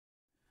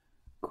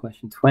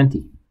Question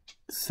 20,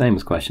 same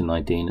as question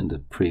 19 in the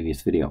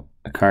previous video.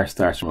 A car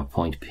starts from a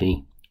point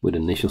P with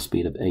initial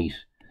speed of 8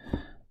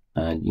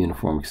 and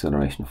uniform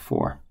acceleration of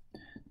 4.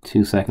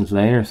 2 seconds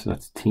later, so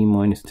that's t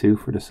minus 2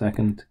 for the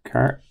second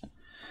car.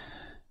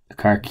 The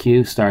car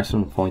Q starts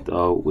from point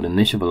O with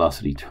initial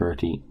velocity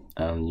 30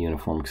 and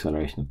uniform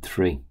acceleration of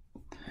 3.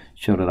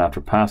 Show that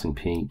after passing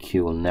P,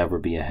 Q will never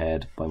be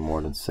ahead by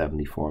more than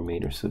 74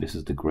 meters. So this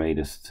is the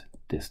greatest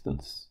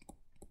distance.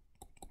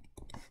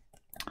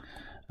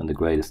 And the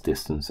greatest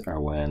distance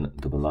are when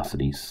the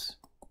velocities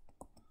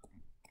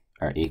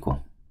are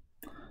equal.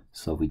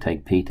 So if we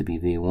take P to be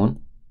V1,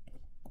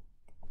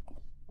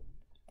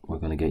 we're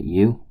going to get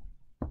U,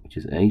 which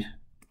is 8,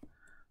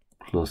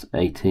 plus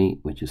AT,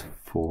 which is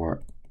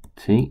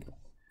 4T.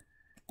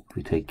 If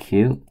we take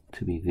Q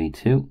to be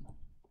V2,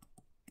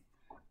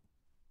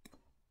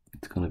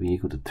 it's going to be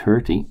equal to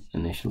 30,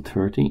 initial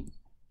 30,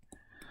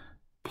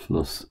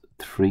 plus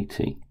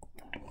 3T.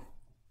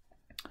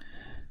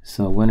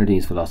 So when are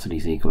these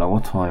velocities equal? At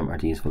what time are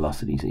these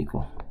velocities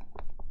equal?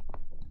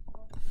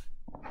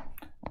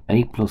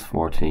 8 plus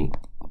 4t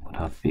would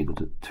have to be equal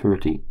to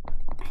 30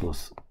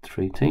 plus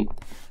 3t.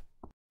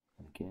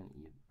 Again,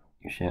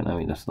 you're shouting at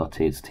me, that's not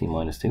t, it's t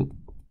minus 2.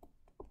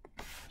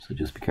 So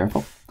just be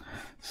careful.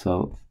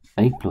 So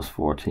 8 plus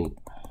 4t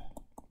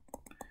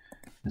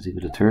is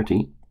equal to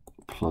 30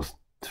 plus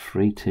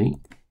 3t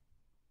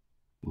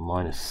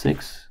minus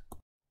 6.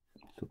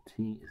 So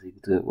t is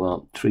equal to,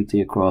 well, 3t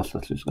across,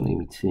 that's just going to give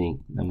me t.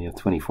 Then we have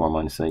 24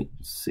 minus 8,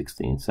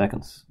 16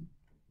 seconds.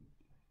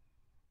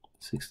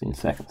 16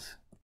 seconds.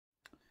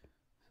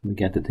 So we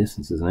get the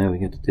distances now. We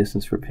get the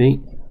distance for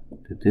p.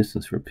 The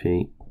distance for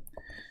p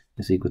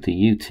is equal to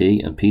ut,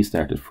 and p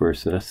started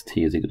first, so that's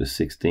t is equal to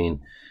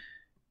 16.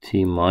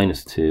 T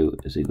minus 2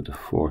 is equal to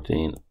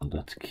 14, and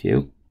that's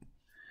q.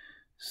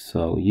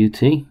 So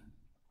ut,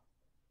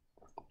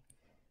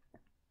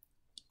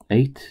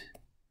 8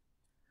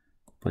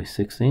 by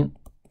 16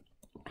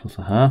 plus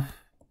a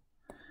half,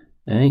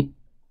 a,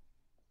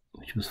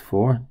 which was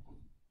 4,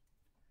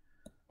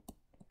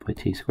 by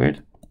t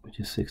squared, which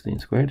is 16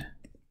 squared.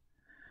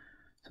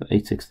 So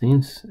 8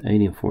 16ths,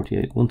 80 and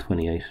 48,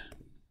 128,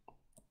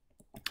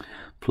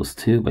 plus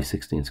 2 by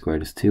 16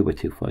 squared is 2 by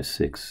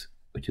 256,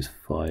 which is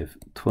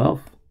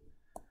 512,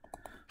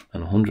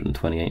 and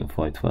 128 and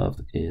 512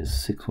 is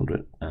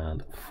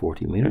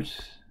 640 meters.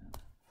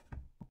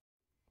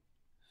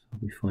 So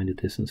we find the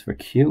distance for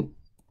Q.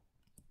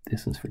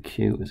 Distance for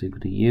Q is equal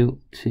to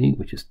ut,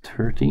 which is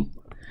 30.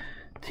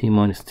 T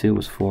minus 2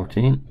 was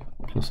 14,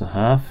 plus a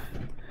half.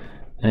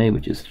 A,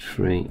 which is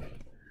 3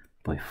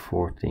 by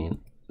 14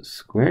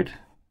 squared.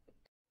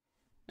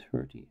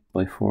 30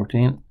 by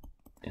 14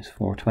 is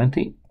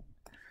 420.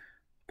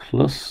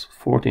 Plus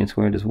 14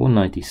 squared is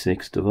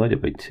 196.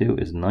 Divided by 2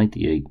 is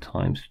 98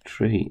 times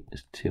 3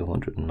 is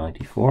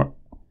 294.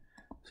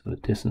 So the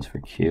distance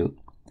for Q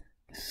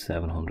is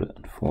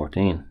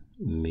 714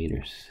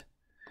 meters.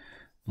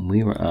 And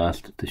we were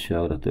asked to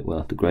show that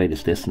the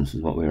greatest distance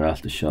is what we were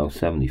asked to show,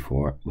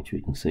 74, which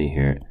we can see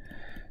here.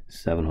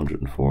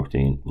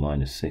 714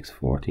 minus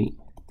 640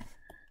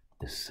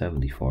 is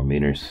 74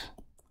 meters.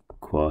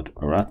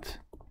 Quadrat.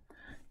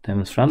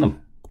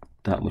 Demonstrandum,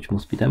 that which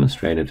must be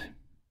demonstrated.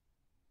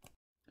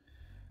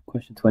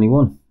 Question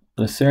 21.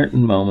 At a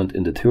certain moment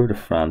in the Tour de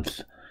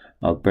France,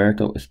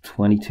 Alberto is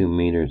 22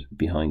 meters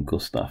behind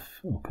Gustav.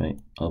 Okay,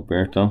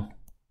 Alberto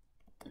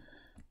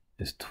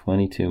is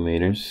 22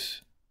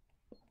 meters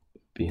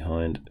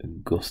behind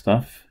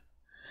Gustav.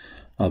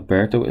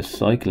 Alberto is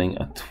cycling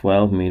at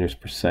 12 meters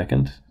per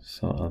second.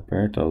 So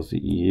Alberto's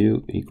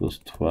U equals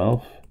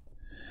 12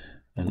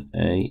 and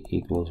A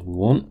equals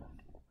 1.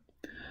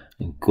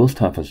 And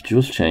Gustav has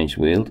just changed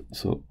wheel,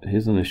 so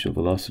his initial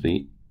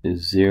velocity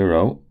is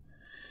 0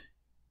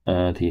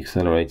 and he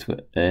accelerates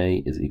with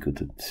A is equal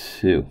to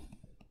 2.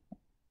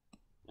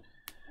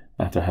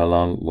 After how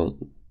long will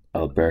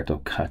Alberto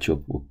catch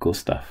up with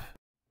Gustav?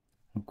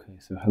 Okay,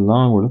 so how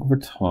long, we're looking for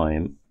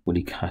time, will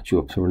he catch you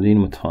up? So we're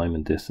leading with time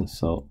and distance,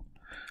 so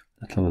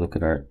let's have a look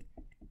at our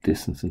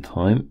distance and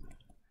time.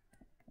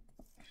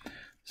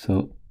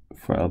 So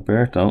for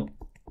Alberto,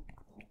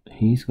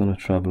 he's going to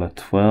travel at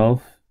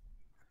 12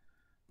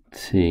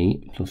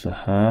 t plus a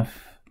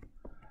half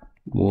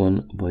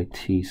 1 by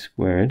t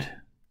squared.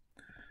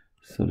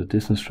 So the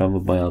distance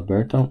traveled by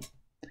Alberto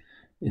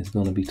is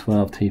going to be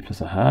 12t plus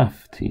a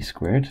half t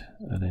squared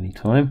at any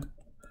time.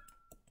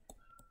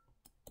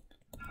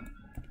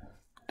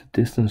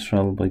 The distance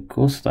traveled by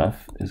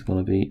Gustav is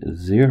going to be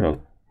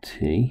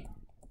 0t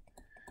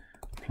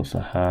plus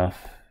a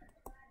half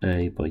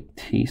a by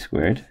t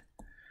squared.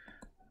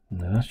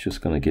 Now that's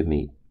just going to give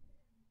me,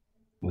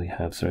 we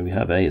have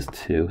a is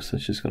 2, so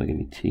it's just going to give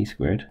me t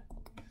squared.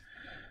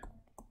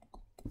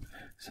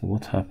 So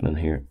what's happening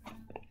here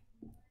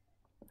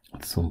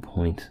at some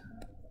point?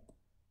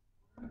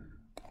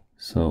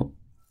 So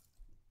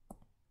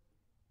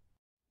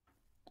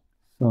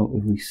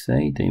if we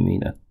say they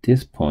mean at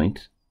this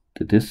point,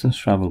 the distance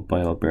traveled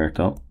by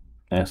Alberto,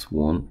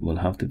 S1, will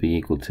have to be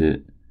equal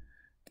to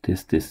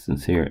this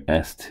distance here,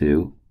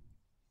 S2,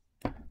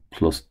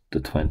 plus the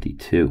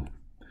 22.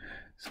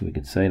 So we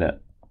can say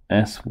that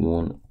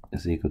S1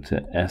 is equal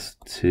to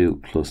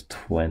S2 plus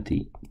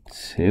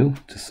 22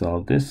 to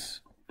solve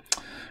this,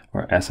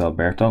 or S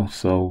Alberto.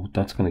 So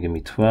that's going to give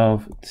me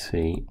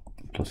 12t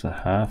plus a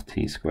half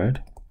t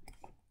squared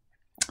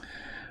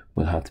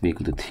will have to be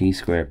equal to t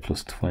squared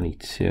plus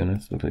 22. And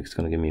it looks like it's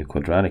going to give me a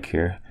quadratic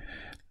here.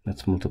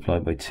 Let's multiply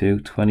by 2.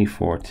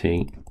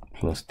 24t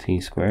plus t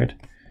squared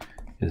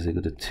is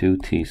equal to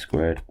 2t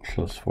squared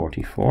plus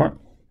 44.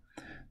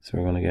 So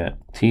we're going to get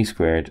t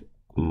squared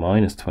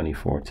minus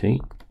 24t,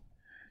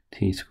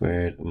 t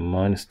squared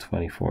minus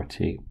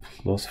 24t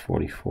plus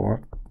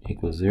 44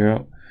 equals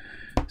 0.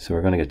 So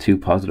we're going to get two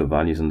positive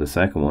values in the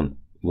second one.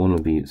 One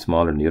will be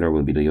smaller than the other,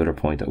 will be the other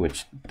point at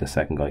which the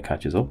second guy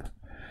catches up.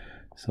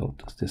 So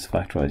does this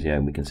factorize? Yeah,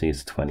 we can see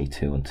it's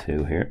 22 and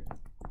 2 here.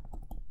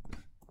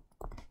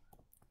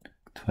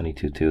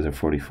 22 2s are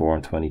 44,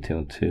 and 22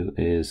 and 2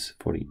 is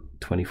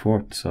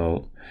 24.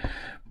 So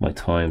my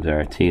times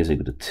are t is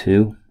equal to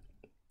 2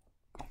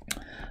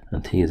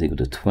 and t is equal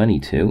to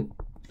 22.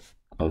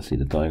 Obviously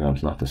the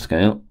diagram's not to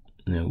scale.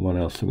 Now what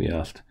else are we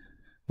asked?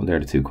 Well, there are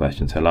the two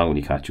questions. How long will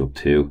you catch up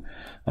to,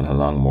 and how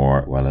long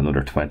more? Well,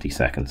 another 20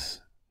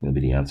 seconds will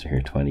be the answer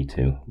here.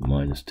 22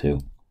 minus 2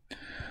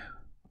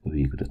 will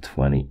be equal to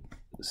 20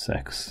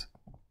 seconds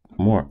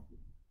more.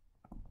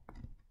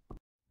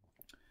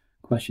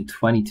 Question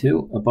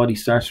 22. A body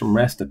starts from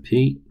rest at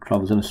P,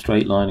 travels in a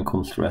straight line and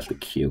comes to rest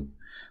at Q,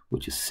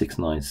 which is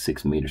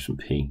 696 meters from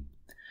P.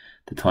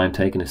 The time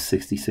taken is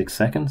 66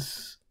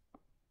 seconds.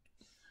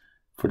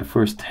 For the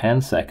first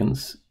 10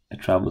 seconds, it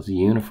travels a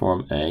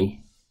uniform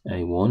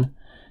A1,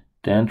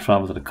 then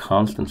travels at a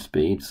constant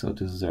speed, so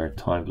this is our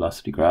time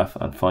velocity graph,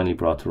 and finally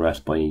brought to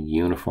rest by a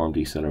uniform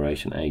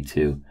deceleration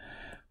A2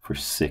 for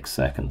 6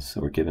 seconds. So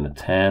we're given a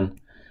 10,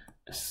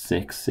 a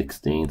 6,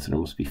 16, so there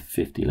must be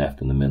 50 left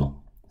in the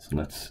middle. So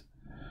let's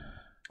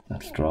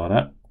draw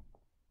that.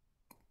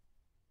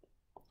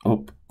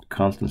 Up,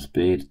 constant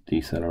speed,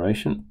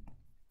 deceleration.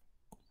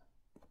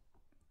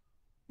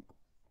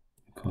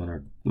 Call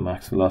our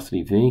max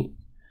velocity V.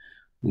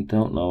 We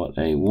don't know what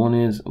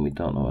A1 is, and we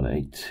don't know what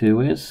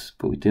A2 is,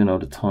 but we do know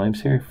the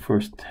times here.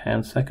 First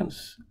 10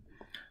 seconds,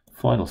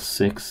 final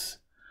 6,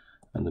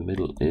 and the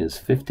middle is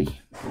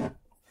 50.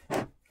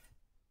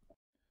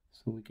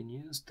 So we can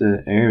use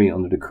the area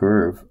under the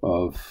curve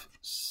of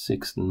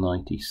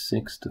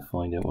 696 to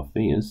find out what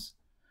V is.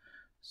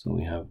 So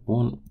we have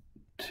 1,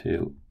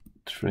 2,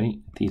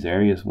 3. These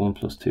areas, 1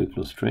 plus 2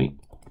 plus 3,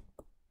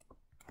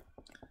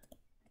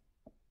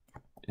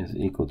 is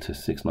equal to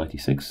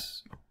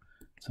 696.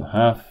 So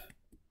half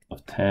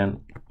of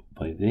 10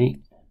 by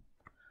V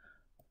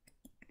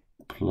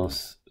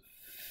plus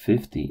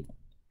 50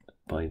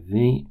 by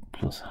V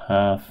plus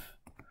half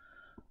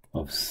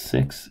of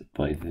 6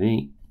 by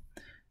V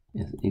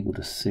is equal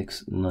to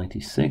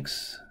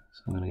 696.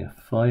 So I'm going to get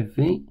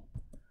 5V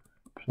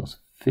plus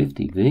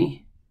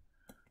 50V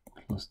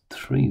plus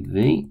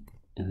 3V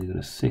is equal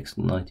to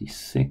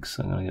 696.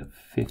 So I'm going to get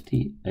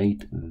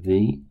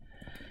 58V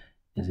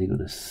is equal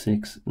to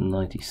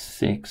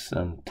 696,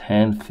 and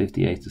 10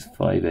 58 is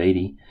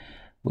 580,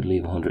 would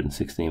leave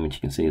 116, which you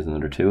can see is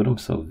another 2 of them.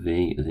 So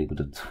V is equal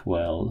to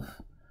 12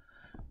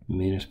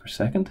 meters per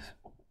second.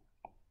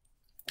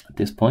 At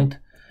this point,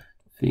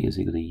 V is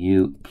equal to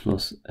U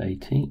plus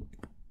AT.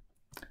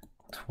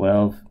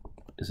 12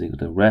 is equal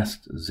to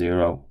rest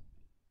 0,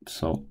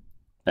 so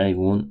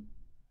A1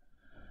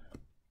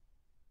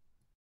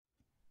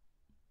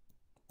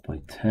 by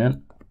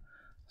 10.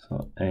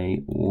 So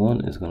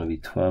A1 is going to be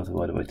 12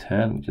 divided by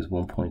 10, which is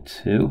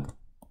 1.2.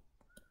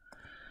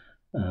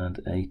 And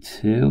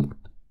A2,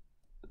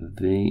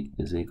 V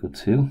is equal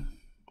to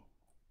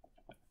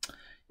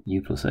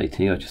U plus AT.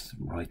 I just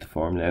write the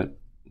formula out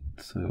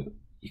so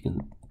you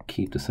can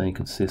keep the same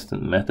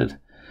consistent method.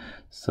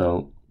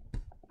 So,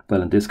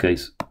 well, in this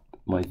case,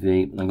 my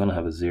V, I'm going to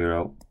have a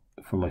 0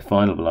 for my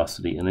final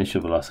velocity,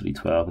 initial velocity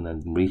 12, and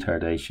then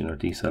retardation or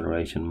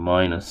deceleration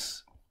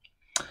minus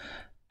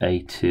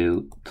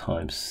A2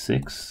 times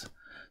 6.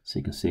 So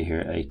you can see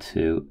here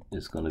A2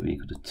 is going to be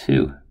equal to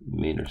 2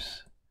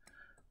 meters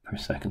per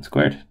second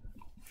squared.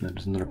 Now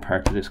there's another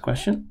part to this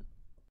question.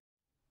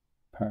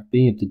 Part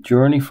B, if the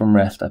journey from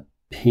rest at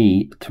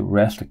P to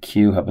rest at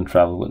Q have been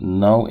travelled with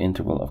no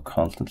interval of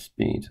constant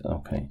speed.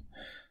 Okay,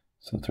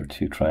 so there are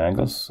two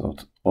triangles, so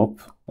it's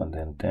up and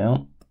then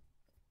down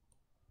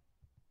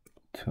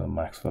to a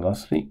max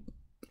velocity.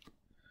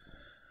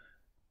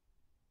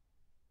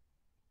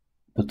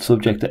 But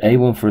subject to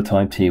A1 for a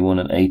time t1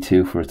 and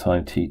A2 for a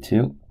time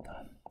t2.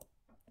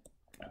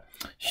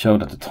 Show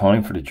that the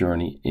time for the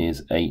journey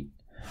is 8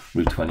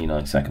 root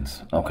 29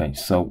 seconds. Okay,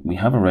 so we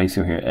have a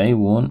ratio here.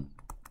 A1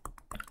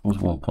 was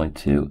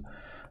 1.2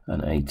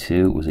 and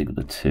A2 was equal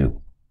to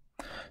 2.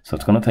 So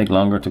it's going to take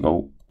longer to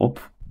go up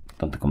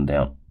than to come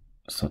down.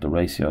 So the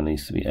ratio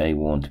needs to be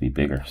A1 to be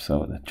bigger.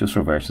 So it just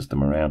reverses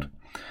them around.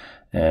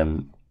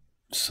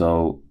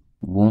 So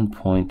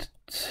 1.2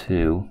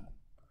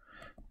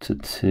 to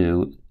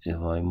 2,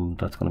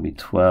 that's going to be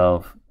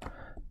 12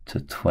 to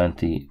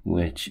 20,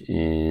 which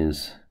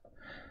is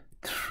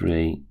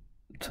 3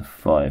 to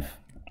 5.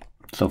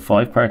 So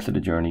 5 parts of the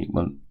journey,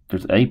 well,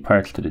 there's 8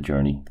 parts to the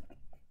journey.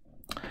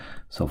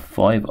 So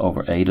 5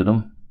 over 8 of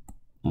them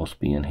must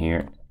be in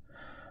here,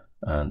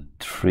 and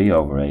 3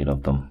 over 8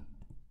 of them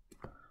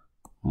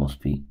must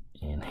be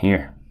in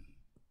here.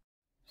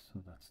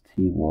 So that's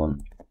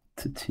T1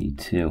 to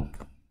T2.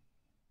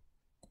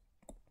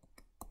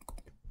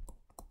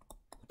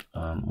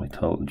 And my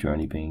total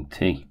journey being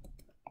T.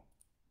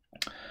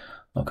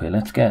 Okay,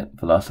 let's get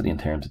velocity in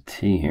terms of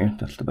T here.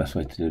 That's the best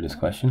way to do this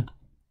question.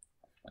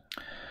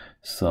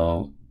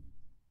 So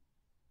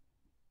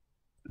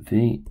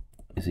V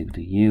is equal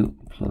to U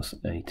plus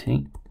AT.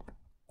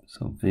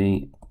 So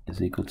V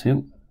is equal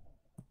to,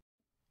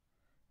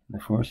 the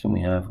first one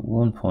we have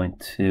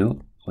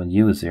 1.2, well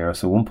U is 0,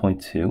 so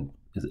 1.2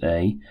 is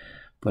A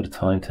by the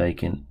time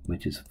taken,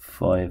 which is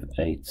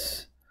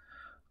 5/8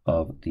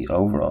 of the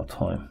overall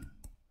time.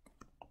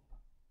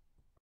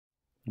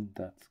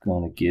 That's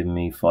going to give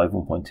me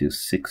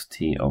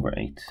 1.26T over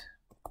 8,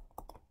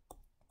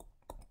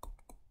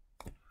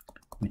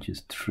 which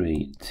is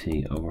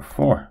 3T over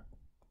 4.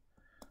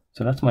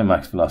 So that's my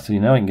max velocity.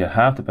 Now I can get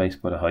half the base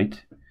by the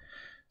height.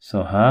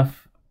 So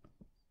half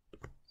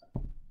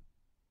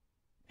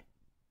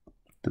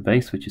the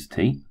base, which is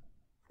T,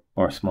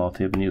 or small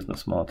t, I've been using a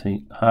small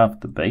t, half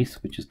the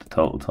base, which is the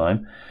total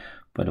time,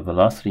 by the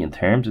velocity in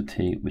terms of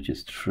T, which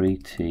is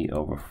 3T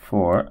over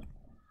 4.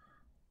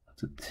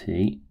 That's a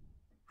T.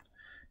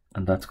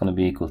 And that's going to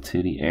be equal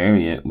to the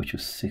area, which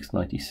was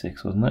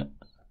 696, wasn't it?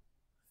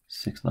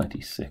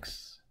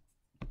 696.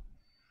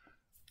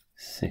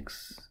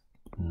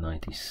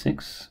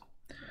 696.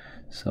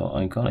 So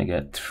I'm going to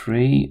get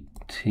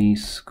 3t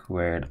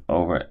squared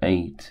over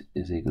 8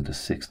 is equal to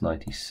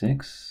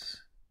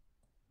 696.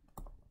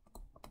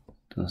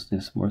 Does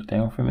this work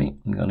down for me?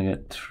 I'm going to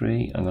get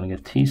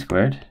t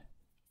squared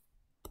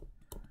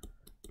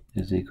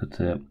is equal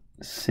to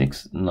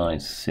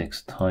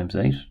 696 times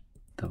 8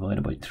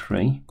 divided by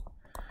 3.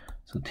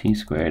 So t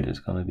squared is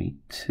going to be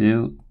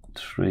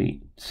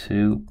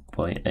 232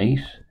 by 8.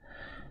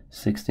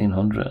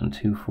 1600 and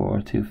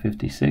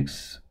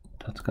 256.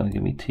 That's going to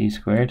give me t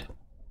squared.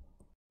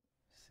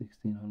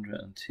 1600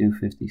 and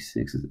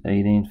 256 is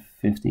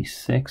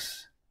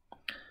 1856.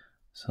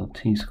 So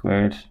t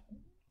squared,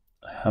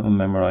 I haven't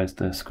memorized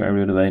the square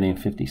root of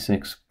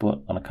 1856,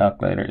 but on a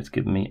calculator it's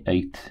giving me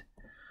 8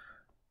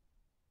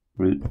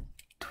 root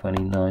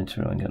 29.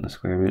 So I'm getting the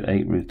square root,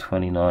 8 root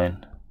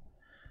 29,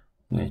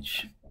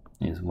 which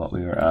is what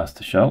we were asked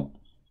to show.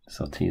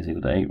 So t is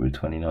equal to 8 root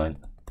 29.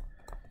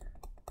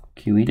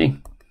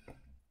 QED.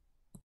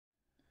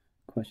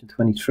 Question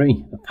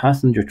 23. A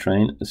passenger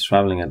train is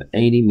traveling at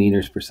 80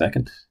 meters per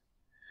second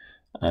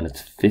and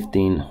it's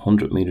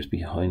 1500 meters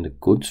behind a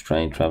goods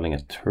train traveling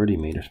at 30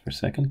 meters per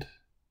second.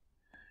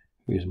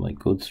 Here's my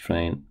goods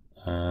train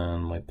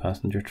and my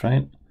passenger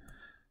train.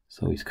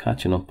 So he's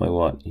catching up by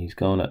what? He's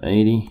going at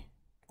 80.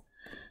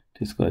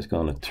 This guy's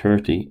going at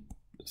 30.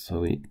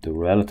 So the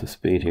relative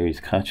speed here, he's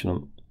catching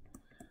him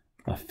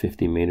at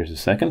 50 meters a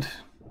second.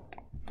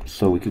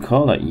 So we could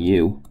call that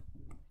U,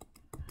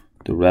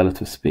 the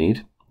relative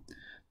speed.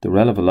 The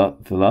relative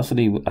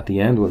velocity at the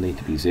end will need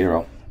to be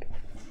 0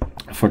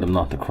 for them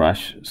not to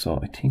crash. So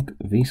I think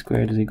V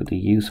squared is equal to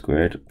U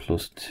squared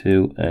plus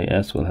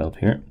 2AS will help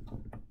here.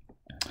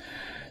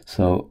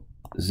 So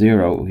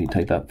 0, if you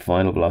take that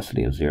final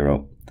velocity of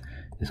 0,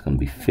 is going to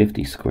be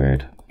 50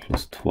 squared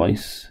plus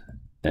twice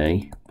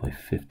A by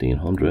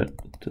 1500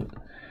 to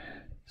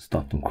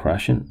stop them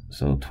crashing.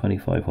 So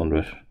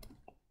 2500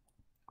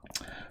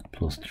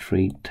 plus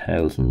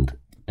 3000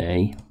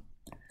 A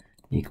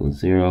equals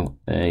 0.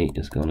 A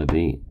is going to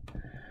be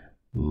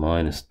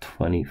minus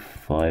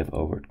 25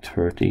 over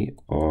 30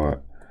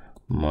 or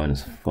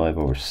minus 5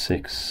 over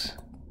 6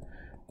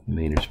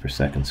 meters per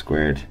second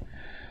squared,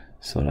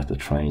 so that the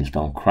trains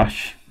don't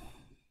crash.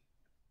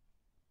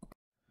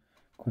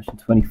 Question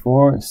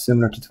 24 is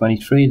similar to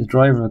 23. The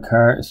driver of a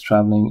car is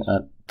traveling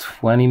at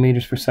 20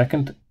 meters per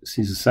second,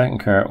 sees a second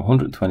car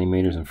 120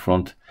 meters in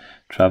front,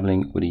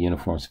 traveling with a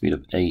uniform speed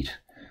of 8.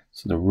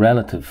 So the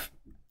relative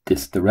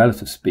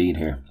speed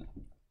here,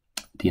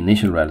 the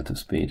initial relative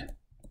speed,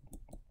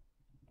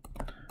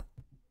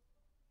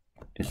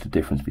 is the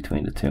difference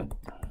between the two.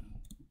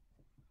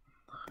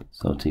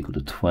 So it's equal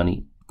to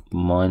 20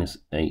 minus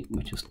 8,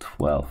 which is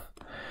 12.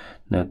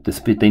 Now the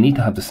speed, they need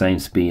to have the same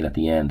speed at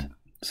the end.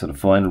 So the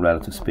final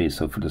relative speed,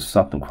 so for to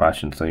stop them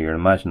crashing, so you're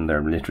imagining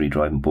they're literally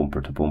driving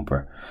bumper to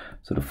bumper.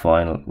 So the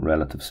final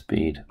relative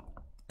speed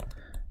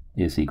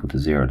is equal to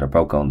 0. They're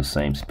both going the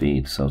same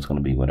speed, so it's going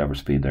to be whatever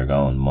speed they're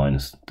going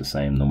minus the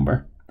same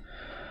number.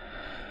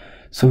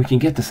 So we can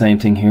get the same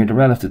thing here. The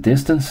relative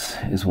distance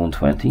is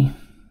 120.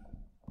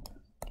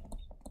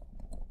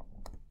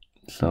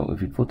 So if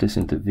we put this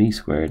into V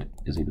squared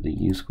is equal to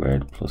U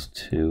squared plus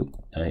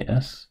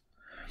 2AS,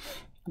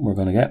 we're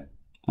going to get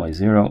my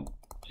 0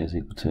 is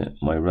equal to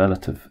my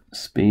relative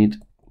speed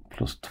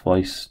plus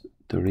twice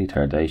the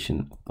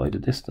retardation by the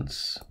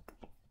distance.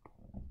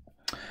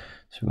 So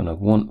we're going to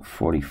have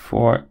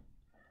 144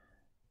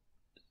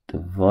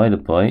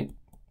 divided by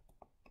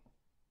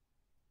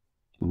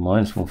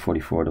minus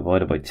 144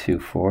 divided by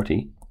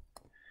 240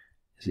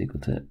 is equal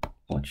to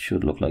what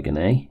should look like an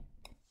A,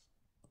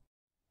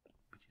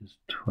 which is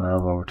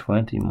 12 over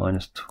 20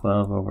 minus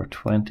 12 over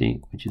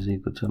 20, which is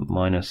equal to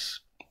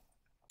minus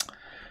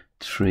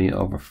 3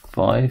 over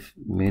 5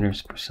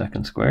 meters per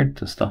second squared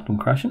to stop them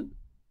crashing.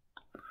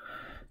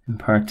 In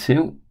part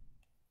 2,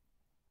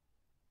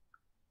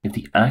 if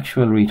the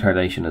actual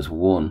retardation is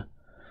 1,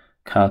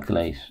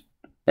 calculate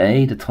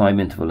A, the time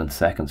interval in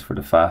seconds for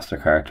the faster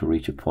car to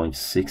reach a point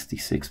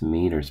 66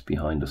 meters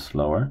behind the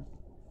slower,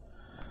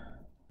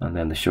 and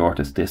then the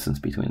shortest distance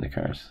between the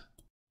cars.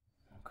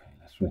 Okay,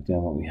 let's write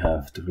down what we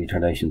have. The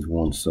retardation is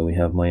 1, so we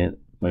have my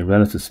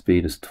relative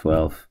speed is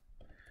 12,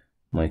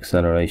 my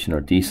acceleration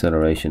or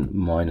deceleration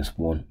minus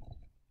 1.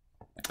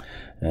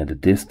 The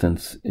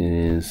distance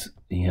is,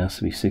 he has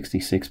to be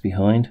 66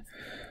 behind,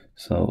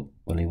 so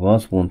well, he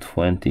was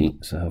 120,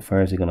 so how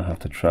far is he going to have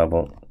to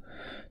travel?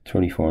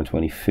 34 and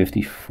 20,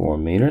 54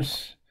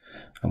 meters,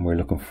 and we're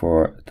looking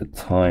for the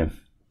time.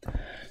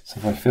 So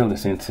if I fill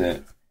this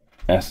into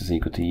S is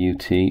equal to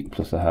ut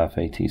plus a half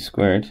at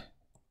squared,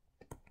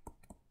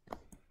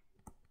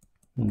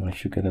 and I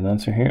should get an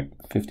answer here.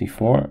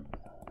 54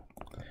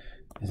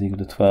 is equal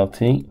to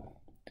 12t,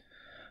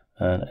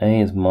 and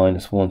A is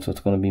minus 1, so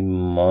it's going to be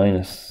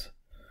minus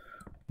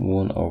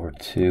 1 over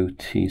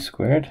 2t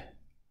squared,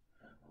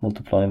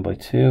 multiplying by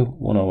 2,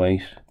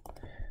 108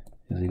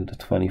 is equal to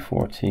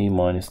 24t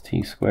minus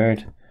t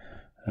squared,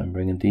 and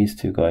bringing these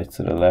two guys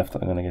to the left,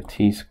 I'm going to get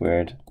t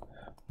squared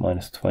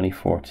minus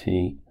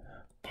 24t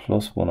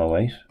plus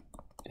 108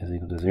 is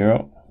equal to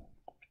 0.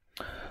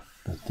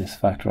 Does this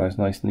factorize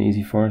nice and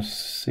easy for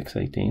us?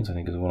 6/18 I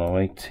think is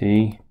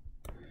 108t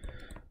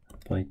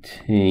by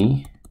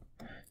t,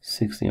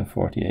 60 and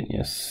 48,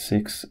 yes,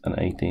 6 and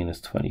 18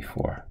 is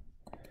 24.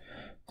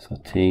 So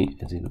t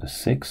is equal to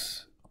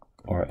 6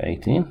 or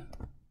 18.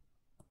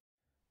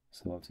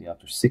 So obviously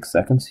after 6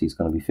 seconds he's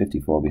going to be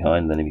 54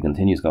 behind, then if he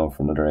continues going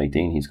for another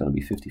 18 he's going to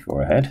be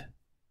 54 ahead.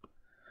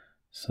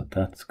 So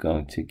that's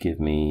going to give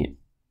me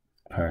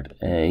part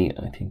A,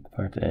 I think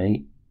part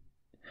A,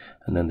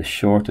 and then the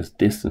shortest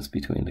distance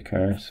between the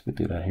cars. We'll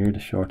do that here, the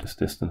shortest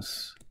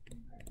distance.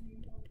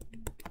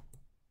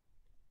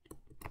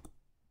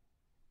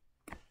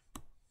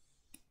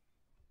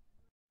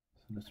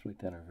 So let's write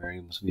down our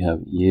variables. We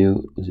have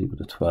u is equal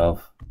to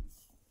 12,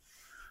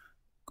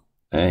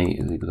 A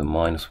is equal to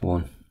minus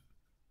 1.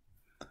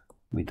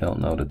 We don't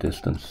know the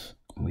distance,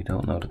 we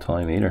don't know the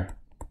time either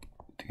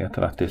to get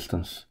to that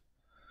distance.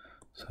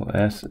 So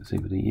S is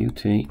equal to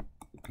ut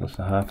plus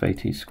a half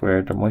at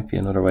squared. There might be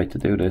another way to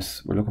do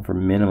this. We're looking for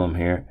minimum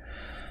here,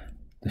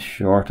 the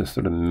shortest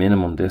or the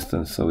minimum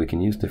distance, so we can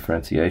use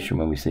differentiation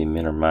when we see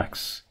min or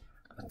max.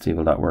 Let's see,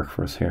 will that work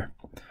for us here?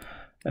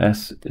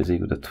 S is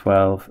equal to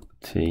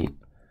 12t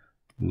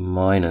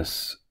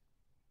minus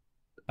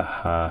a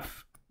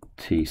half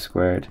t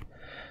squared.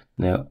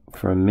 Now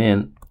for a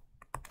min,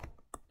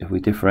 if we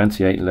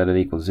differentiate and let it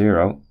equal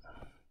 0,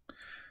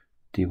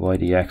 dy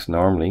dx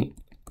normally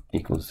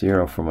equals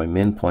 0 for my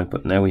min point,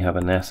 but now we have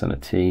an s and a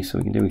t, so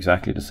we can do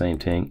exactly the same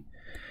thing.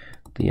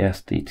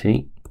 ds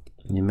dt.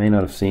 You may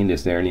not have seen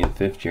this early in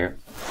 5th year,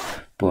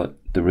 but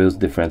the rules of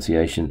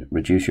differentiation: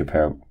 reduce your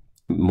power,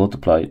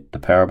 multiply the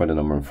power by the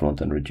number in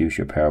front and reduce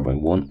your power by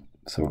 1.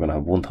 So we're going to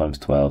have 1 times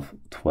 12,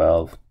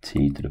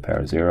 12t to the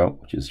power 0,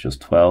 which is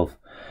just 12,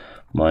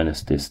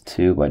 minus this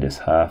 2 by this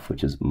half,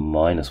 which is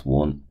minus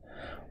 1,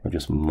 or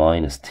just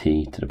minus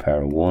t to the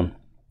power 1.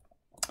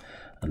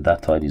 And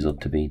that tidies up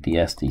to be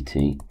ds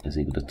dt is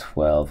equal to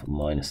 12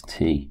 minus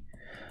t.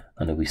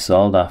 And if we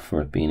solve that for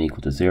it being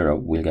equal to 0,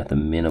 we'll get the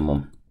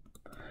minimum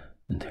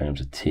in terms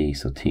of t.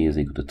 So t is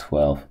equal to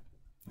 12.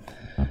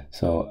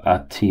 So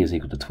at t is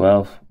equal to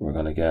 12, we're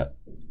going to get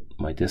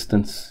my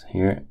distance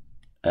here,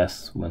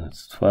 s when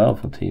it's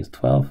 12, when t is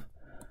 12,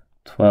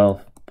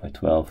 12 by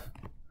 12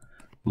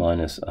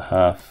 minus a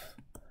half,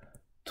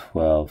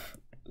 12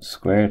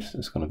 squared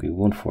is going to be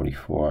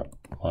 144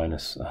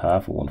 minus a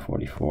half of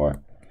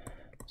 144.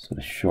 So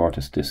the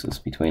shortest distance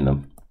between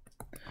them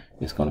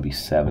is going to be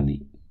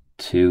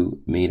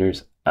 72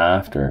 meters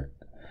after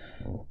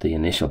the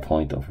initial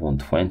point of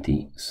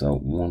 120. So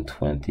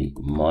 120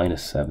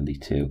 minus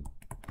 72,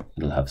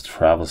 it'll have to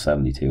travel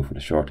 72 for the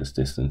shortest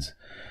distance,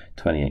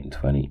 28 and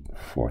 20,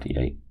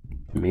 48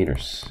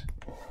 meters.